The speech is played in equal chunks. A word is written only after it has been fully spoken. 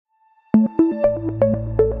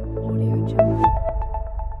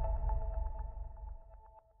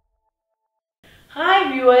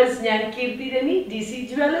ഞാൻ കീർത്തിരനി DC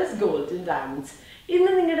Jewelers Gold and Diamonds.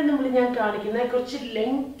 ഇന്ന് നിങ്ങളുടെ മുമ്പിൽ ഞാൻ കാണിക്കുന്ന കുറച്ച്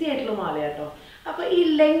ലെങ്തി ആയിട്ടുള്ള മാലയാട്ടോ. അപ്പോൾ ഈ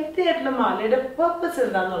ലെങ്തി ആയിട്ടുള്ള മാലയുടെ പർപ്പസ്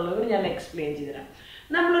എന്താണെന്നുള്ളത് ഞാൻ എക്സ്പ്ലെയിൻ ചെയ്തുതരാം.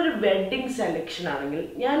 നമ്മളൊരു വെഡിങ് സെലക്ഷൻ ആണെങ്കിൽ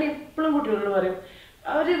ഞാൻ എപ്പോഴും കുട്ടികളോട് പറയും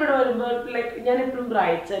അവരിവിടെ വരുമ്പോൾ ലൈക്ക് ഞാൻ എപ്പോഴും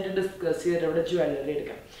ബ്രൈഡ്സ് ആയിട്ട് ഡിസ്കസ് ചെയ്തിട്ട് ഇവിടെ ജ്വല്ലറി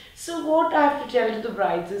എടുക്കാം. So what I have to tell to the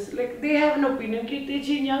brides is like they have an opinion.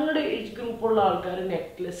 പ്രത്യേകിച്ച് ഞങ്ങളുടെ ഏജ് ഗ്രൂപ്പുള്ള ആൾക്കാർ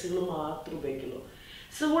നെക്ലെസ്സുകൾ മാത്രമേ ഉപയോഗിക്കുള്ളൂ.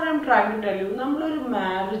 So what I'm trying to tell you, നമ്മളൊരു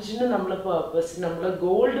മാരേജിന് നമ്മളെ പേർപ്പസ് നമ്മൾ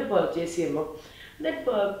ഗോൾഡ് പർച്ചേസ് ചെയ്യുമ്പോൾ that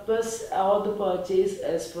purpose or the purchase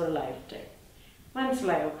is four life time.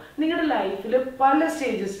 മനസ്സിലായോ? നിങ്ങളുടെ ലൈഫിൽ പല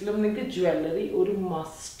സ്റ്റേജസിലും നിങ്ങൾക്ക് ജ്വല്ലറി ഒരു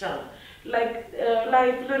മസ്റ്റാണ്. ലൈക്ക്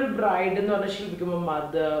ലൈഫിലൊരു ബ്രൈഡ് എന്ന് പറഞ്ഞാൽ ഷീൽ ബിക്കം എ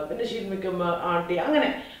മദർ, പിന്നെ ഷീൽ ബിക്കം എ ആണ്ടി, അങ്ങനെ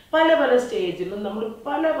പല പല സ്റ്റേജിലും നമ്മൾ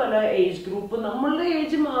പല പല ഏജ് ഗ്രൂപ്പ് നമ്മളുടെ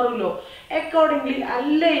ഏജ് മാറുമല്ലോ. അക്കോർഡിംഗ്ലി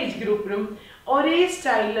എല്ലാ ഏജ് ഗ്രൂപ്പിനും ഒരേ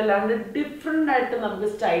സ്റ്റൈലല്ലാണ്ട് ഡിഫറെൻ്റ് ആയിട്ട് നമുക്ക്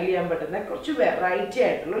സ്റ്റൈൽ ചെയ്യാൻ പറ്റുന്ന കുറച്ച് വെറൈറ്റി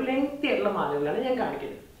ആയിട്ടുള്ള ലെങ്തി ആയിട്ടുള്ള മാലകളാണ് ഞാൻ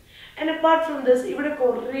കാണിക്കുന്നത്. ആൻഡ് അപ്പാർട്ട് ഫ്രം ദിസ് ഇവിടെ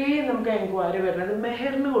കുറേ നമുക്ക് എൻക്വയറി വരുന്നത്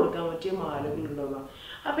മെഹറിന് കൊടുക്കാൻ പറ്റിയ മാലകളുണ്ടോന്നോ.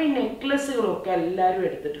 അപ്പോൾ ഈ നെക്ലസ്സുകളൊക്കെ എല്ലാവരും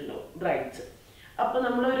എടുത്തിട്ടുണ്ടാവും ബ്രൈഡ്സ്. അപ്പോൾ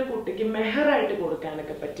നമ്മളൊരു കുട്ടിക്ക് മെഹറായിട്ട്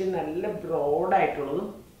കൊടുക്കാനൊക്കെ പറ്റിയ നല്ല ബ്രോഡായിട്ടുള്ളതും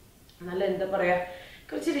നല്ല എന്താ പറയുക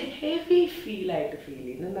കുറച്ചൊരു ഹെവി ഫീലായിട്ട് ഫീൽ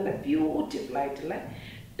ചെയ്യുന്ന നല്ല ബ്യൂട്ടിഫുൾ ആയിട്ടുള്ള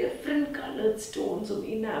ഡിഫറെൻറ്റ് കളേർഡ് സ്റ്റോൺസും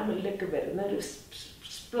ഇനാമലിലൊക്കെ വരുന്ന ഒരു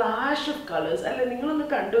സ്പ്ലാഷ് ഓഫ് കളേഴ്സ് അല്ല. നിങ്ങളൊന്ന്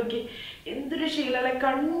കണ്ടു നോക്കി എന്തൊരു ശീലല്ലേ,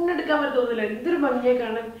 കണ്ണെടുക്കാൻ വരെ തോന്നില്ല, എന്തൊരു ഭംഗിയെ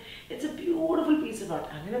കാണാൻ. It's A beautiful piece of art.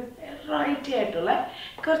 അങ്ങനെ വെറൈറ്റി ആയിട്ടുള്ള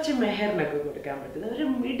കുറച്ച് മെഹറിനൊക്കെ കൊടുക്കാൻ പറ്റുന്ന ഒരു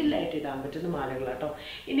മിഡിലായിട്ട് ഇടാൻ പറ്റുന്ന മാലകളാട്ടോ.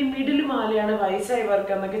 ഇനി മിഡിൽ മാലയാണ്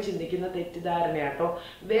വയസ്സായവർക്കെന്നൊക്കെ ചിന്തിക്കുന്ന തെറ്റിദ്ധാരണയാട്ടോ,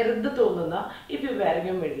 വെറുതെ തോന്നുന്ന. If you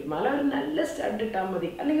wearing A middle മാല ഒരു നല്ല സ്റ്റഡ് ഇട്ടാൽ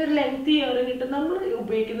മതി, അല്ലെങ്കിൽ ഒരു ലെങ്തി ഇയറിംഗ് ഇട്ട് നമ്മൾ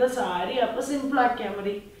ഉപയോഗിക്കുന്ന സാരി അപ്പോൾ സിമ്പിൾ ആക്കിയാൽ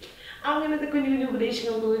മതി. അങ്ങനത്തെ കുഞ്ഞു കുഞ്ഞു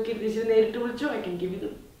ഉപദേശങ്ങൾക്കൊക്കെ കിട്ടിച്ച് നേരിട്ട് വിളിച്ചു I can give you the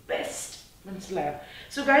best. മനസ്സിലായോ?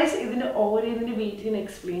 സോ ഗൈസ് ഇതിൻ്റെ ഓരോന്നിൻ്റെ വെയിറ്റ് ഞാൻ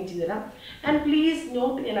എക്സ്പ്ലെയിൻ ചെയ്തുതരാം. ആൻഡ് പ്ലീസ്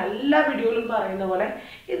നോട്ട്, ഞാൻ എല്ലാ വീഡിയോയിലും പറയുന്ന പോലെ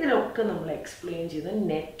ഇതിലൊക്കെ നമ്മൾ എക്സ്പ്ലെയിൻ ചെയ്ത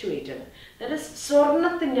നെറ്റ് വെയിറ്റ് ആണ്. അതായത്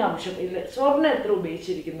സ്വർണത്തിൻ്റെ അംശം ഇതിൽ സ്വർണ്ണം എത്ര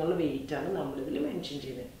ഉപയോഗിച്ചിരിക്കുന്നുള്ള വെയിറ്റ് ആണ് നമ്മളിതിൽ മെൻഷൻ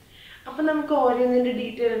ചെയ്തത്. അപ്പം നമുക്ക് ഓരോന്നിൻ്റെ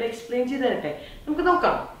ഡീറ്റെയിൽ ആയിട്ട് എക്സ്പ്ലെയിൻ ചെയ്ത് തരട്ടെ. നമുക്ക്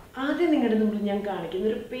നോക്കാം. ആദ്യം നിങ്ങളുടെ മുമ്പിൽ ഞാൻ കാണിക്കുന്ന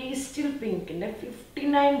ഒരു പേസ്റ്റൽ പിങ്കിൻ്റെ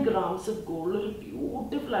 59 grams ഓഫ് ഗോൾഡ്, ഒരു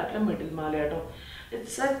ബ്യൂട്ടിഫുൾ ആയിട്ടുള്ള മിഡിൽ മാല കേട്ടോ.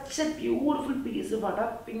 It's such A beautiful piece of art. ആ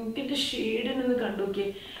പിങ്കിൻ്റെ ഷെയ്ഡിനൊന്ന് കണ്ടു നോക്കിയേ.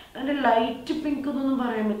 അതിൻ്റെ ലൈറ്റ് പിങ്ക് എന്നൊന്നും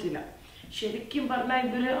പറയാൻ പറ്റില്ല. ശരിക്കും പറഞ്ഞാൽ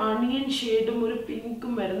ഇതൊരു അണിയൻ ഷെയ്ഡും ഒരു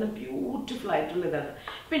പിങ്കും വരുന്ന ബ്യൂട്ടിഫുൾ ആയിട്ടുള്ള ഇതാണ്.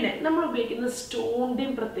 പിന്നെ നമ്മൾ ഉപയോഗിക്കുന്ന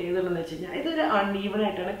സ്റ്റോണിൻ്റെയും പ്രത്യേകത എന്ന് വെച്ച് കഴിഞ്ഞാൽ ഇതൊരു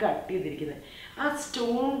അൺഈവനായിട്ടാണ് കട്ട് ചെയ്തിരിക്കുന്നത്. ആ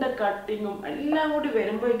സ്റ്റോണിൻ്റെ കട്ടിങ്ങും എല്ലാം കൂടി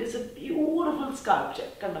വരുമ്പോൾ it is A beautiful sculpture.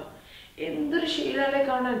 കണ്ടോ എന്തൊരു ഷെയ്ഡാലേ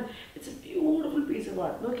കാണാൻ. It's A beautiful piece of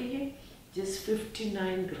art. നോക്കിക്കേ, ജസ്റ്റ്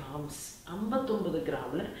 59 grams, 59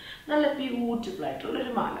 ഗ്രാമിൽ നല്ല ബ്യൂട്ടിഫുൾ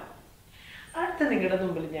ആയിട്ടുള്ളൊരു മാല. അടുത്ത നിങ്ങളുടെ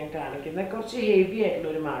മുമ്പിൽ ഞാൻ കാണിക്കുന്ന കുറച്ച് ഹെവി ആയിട്ടുള്ള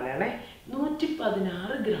ഒരു മാലയാണ്.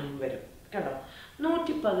 116 gram വരും. കണ്ടോ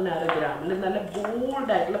 116 ഗ്രാമിൽ നല്ല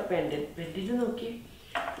ബോൾഡ് ആയിട്ടുള്ള പെൻഡൻറ്റ് നോക്കി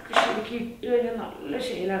ശരിക്കും ഇട്ട് കഴിഞ്ഞാൽ നല്ല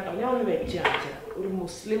ഷെയിലാട്ടോ. ഞാൻ ഒന്ന് വെച്ച് കാണിച്ചത് ഒരു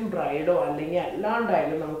മുസ്ലിം ബ്രൈഡോ അല്ലെങ്കിൽ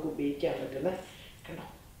അല്ലാണ്ടായാലും നമുക്ക് ഉപയോഗിക്കാൻ പറ്റുന്ന കണ്ടോ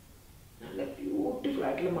നല്ല ബ്യൂട്ടിഫുൾ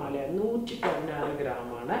ആയിട്ടുള്ള മാലയാണ്. 116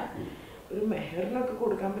 ഗ്രാമാണ്. ഒരു മെഹറിനൊക്കെ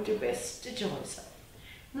കൊടുക്കാൻ പറ്റിയ ബെസ്റ്റ് ചോയ്സാണ്.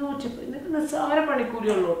 നിങ്ങൾക്ക് നിസ്സാര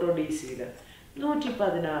പണിക്കൂലിയുള്ളൂ കേട്ടോ DCയിൽ.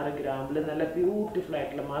 116 ഗ്രാമിൽ നല്ല ബ്യൂട്ടിഫുൾ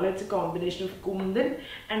ആയിട്ടുള്ള മാല. It's A combination of kundan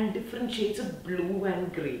and different shades of blue and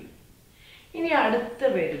green. ഇനി അടുത്ത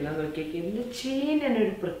വരുന്ന നോക്കിയൊക്കെ ഇതിൻ്റെ ചെയിൻ തന്നെ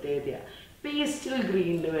ഒരു പ്രത്യേകതയാണ്. പേസ്റ്റൽ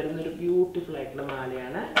ഗ്രീനിൽ വരുന്നൊരു ബ്യൂട്ടിഫുൾ ആയിട്ടുള്ള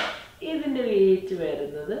മാലയാണ്. ഇതിൻ്റെ വെയിറ്റ്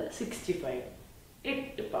വരുന്നത് 65,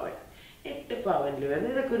 8 പവൻ. 8 പവനിൽ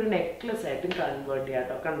വരുന്നത്. ഇതൊക്കെ ഒരു നെക്ലസ് ആയിട്ടും കൺവേർട്ട് ചെയ്യാം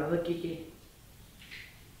കേട്ടോ. കണ്ടോ നോക്കിക്കേ,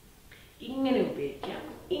 ഇങ്ങനെ ഉപയോഗിക്കാം,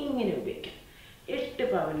 ഇങ്ങനെ ഉപയോഗിക്കാം. 8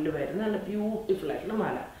 പവനിൽ വരുന്ന നല്ല ബ്യൂട്ടിഫുൾ ആയിട്ടുള്ള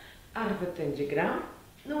മാല. 65 gram,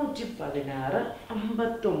 116,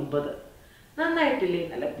 59. നന്നായിട്ടില്ലേ?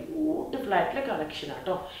 നല്ല ബ്യൂട്ടിഫുൾ ആയിട്ടുള്ള കളക്ഷനാണ്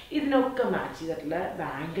കേട്ടോ. ഇതിനൊക്കെ മാച്ച് ചെയ്തിട്ടുള്ള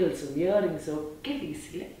ബാംഗിൾസും ഇയറിങ്സും ഒക്കെ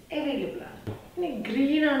DCയിൽ അവൈലബിൾ ആണ്. ഇനി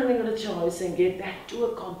ഗ്രീൻ ആണ് നിങ്ങളുടെ ചോയ്സ് എങ്കിൽ that to A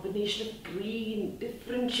combination of green,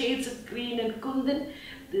 different shades of green and kundan,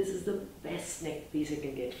 this is the best neck piece I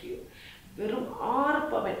can get for you. വെറും 6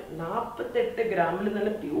 പവൻ, 48 ഗ്രാമിൽ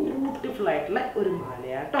നല്ല ബ്യൂട്ടിഫുൾ ആയിട്ടുള്ള ഒരു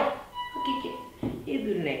മാലയാട്ടോ. ഓക്കെ,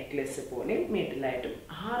 ഇതൊരു നെക്ലെസ് പോലെ മിഡിലായിട്ടും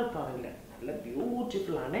 6 പവനിൽ നല്ല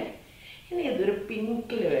ബ്യൂട്ടിഫുൾ ആണ്. ഇനി ഇതൊരു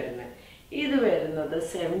പിങ്കിൽ വരുന്നത്. ഇത് വരുന്നത്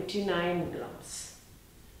 79 grams,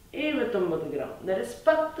 79 gram. ദാറ്റ് ഈസ്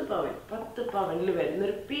 10 പവൻ. 10 പവനിൽ വരുന്ന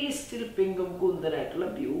ഒരു പേസ്റ്റൽ പിങ്കും കുന്തനായിട്ടുള്ള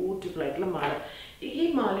ബ്യൂട്ടിഫുൾ ആയിട്ടുള്ള മാല. ഈ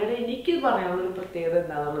മാലയുടെ എനിക്ക് പറയാനുള്ള ഒരു പ്രത്യേകത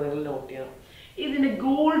എന്താണെന്ന് നിങ്ങൾ നോട്ട് ചെയ്യണം. ഇതിൻ്റെ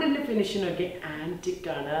ഗോൾഡിൻ്റെ ഫിനിഷിനൊക്കെ ആൻറ്റിക്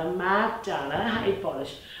ആണ്, മാറ്റ് ആണ്, high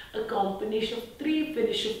polish. A combination of 3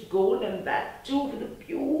 finish of gold and that too with a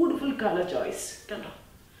beautiful color choice. കണ്ടോ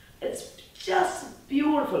ഇറ്റ്സ് ജസ്റ്റ്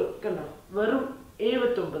ബ്യൂട്ടിഫുൾ. കണ്ടോ, വെറും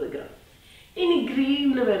 79 ഗ്രാം. ഇനി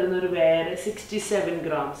ഗ്രീനിൽ വരുന്ന ഒരു വേറെ 67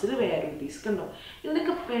 ഗ്രാംസിൽ വേറെ പീസ്. കണ്ടോ,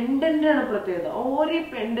 ഇതിനൊക്കെ പെൻഡൻ്റാണ് പ്രത്യേകത. ഓരോ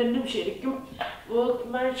പെൻഡൻറ്റും ശരിക്കും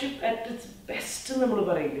വർക്ക്മാൻഷിപ്പ് അറ്റ് ഇറ്റ്സ് ബെസ്റ്റ് നമ്മൾ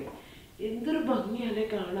പറയില്ലേ. എന്തൊരു ഭംഗിയല്ലേ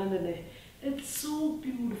കാണാൻ തന്നെ. It's so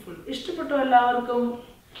beautiful. ഇഷ്ടപ്പെട്ടോ എല്ലാവർക്കും?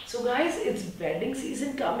 So guys, it's wedding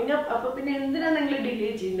season coming up. അപ്പോൾ പിന്നെ എന്തിനാണ് നിങ്ങൾ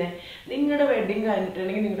ഡിലേ ചെയ്യുന്നത്? നിങ്ങളുടെ വെഡിങ്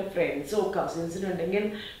കഴിഞ്ഞിട്ടുണ്ടെങ്കിൽ നിങ്ങളുടെ ഫ്രണ്ട്സോ കസിൻസിനുണ്ടെങ്കിൽ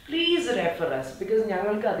പ്ലീസ് റെഫർ അസ്. ബിക്കോസ്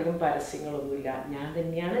ഞങ്ങൾക്ക് അധികം പരസ്യങ്ങളൊന്നുമില്ല. ഞാൻ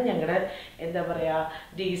തന്നെയാണ് ഞങ്ങളുടെ എന്താ പറയുക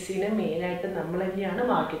DC-നെ മെയിനായിട്ട് നമ്മൾ തന്നെയാണ്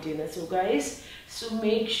മാർക്കറ്റ് ചെയ്യുന്നത്. So guys, so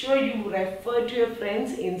make sure U refer to your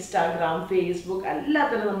friends. Instagram, Facebook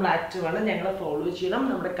എല്ലാത്തിനും നമ്മൾ ആക്റ്റീവാണ്. ഞങ്ങളെ ഫോളോ ചെയ്യണം,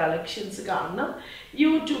 നമ്മുടെ കളക്ഷൻസ് കാണണം,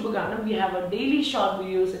 യൂട്യൂബ് കാണണം. We have A daily short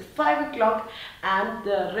videos at 5 o'clock and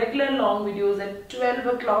the regular long videos at 12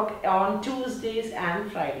 o'clock on Tuesdays and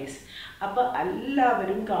Fridays. അപ്പോൾ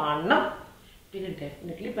എല്ലാവരും കാണണം. പിന്നെ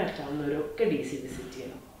ഡെഫിനറ്റ്ലി പറ്റാവുന്നവരൊക്കെ DC വിസിറ്റ്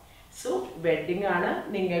ചെയ്യണം. സോ വെഡിങ് ആണ്,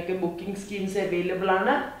 നിങ്ങൾക്ക് ബുക്കിംഗ് സ്കീംസ് അവൈലബിൾ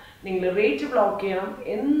ആണ്. നിങ്ങൾ റേറ്റ് ബ്ലോക്ക് ചെയ്യണം.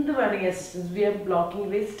 എന്ത് വേണമെങ്കിൽ assistance. V R blocking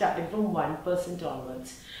rate starting from 1%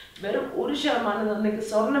 onwards. വെറും 1% നിങ്ങൾക്ക്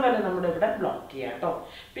സ്വർണ്ണ വില നമ്മുടെ ഇവിടെ ബ്ലോക്ക് ചെയ്യാം കേട്ടോ.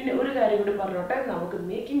 പിന്നെ ഒരു കാര്യം കൂടി പറഞ്ഞോട്ടെ, നമുക്ക്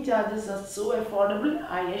making charges are so affordable.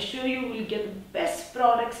 I assure you will get the best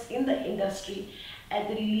products in the industry at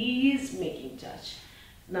the least making charge.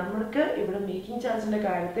 നമ്മൾക്ക് ഇവിടെ മേക്കിംഗ് ചാർജിൻ്റെ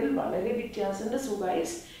കാര്യത്തിൽ വളരെ വ്യത്യാസമുണ്ട്. സോ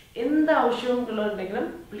ഗൈസ്, എന്ത് ആവശ്യങ്ങളുണ്ടെങ്കിലും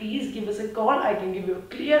please give us a call. I can give you a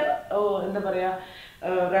clear എന്താ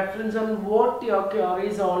പറയുക reference on what your query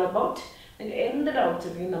is all about. എന്ത് doubts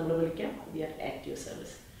ഉണ്ടെങ്കിൽ നമ്മൾ വിളിക്കാം. We are at your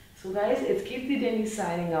service. So guys, it's Kirti Denny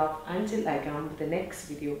signing off until I come with the next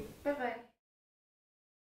video. Bye bye.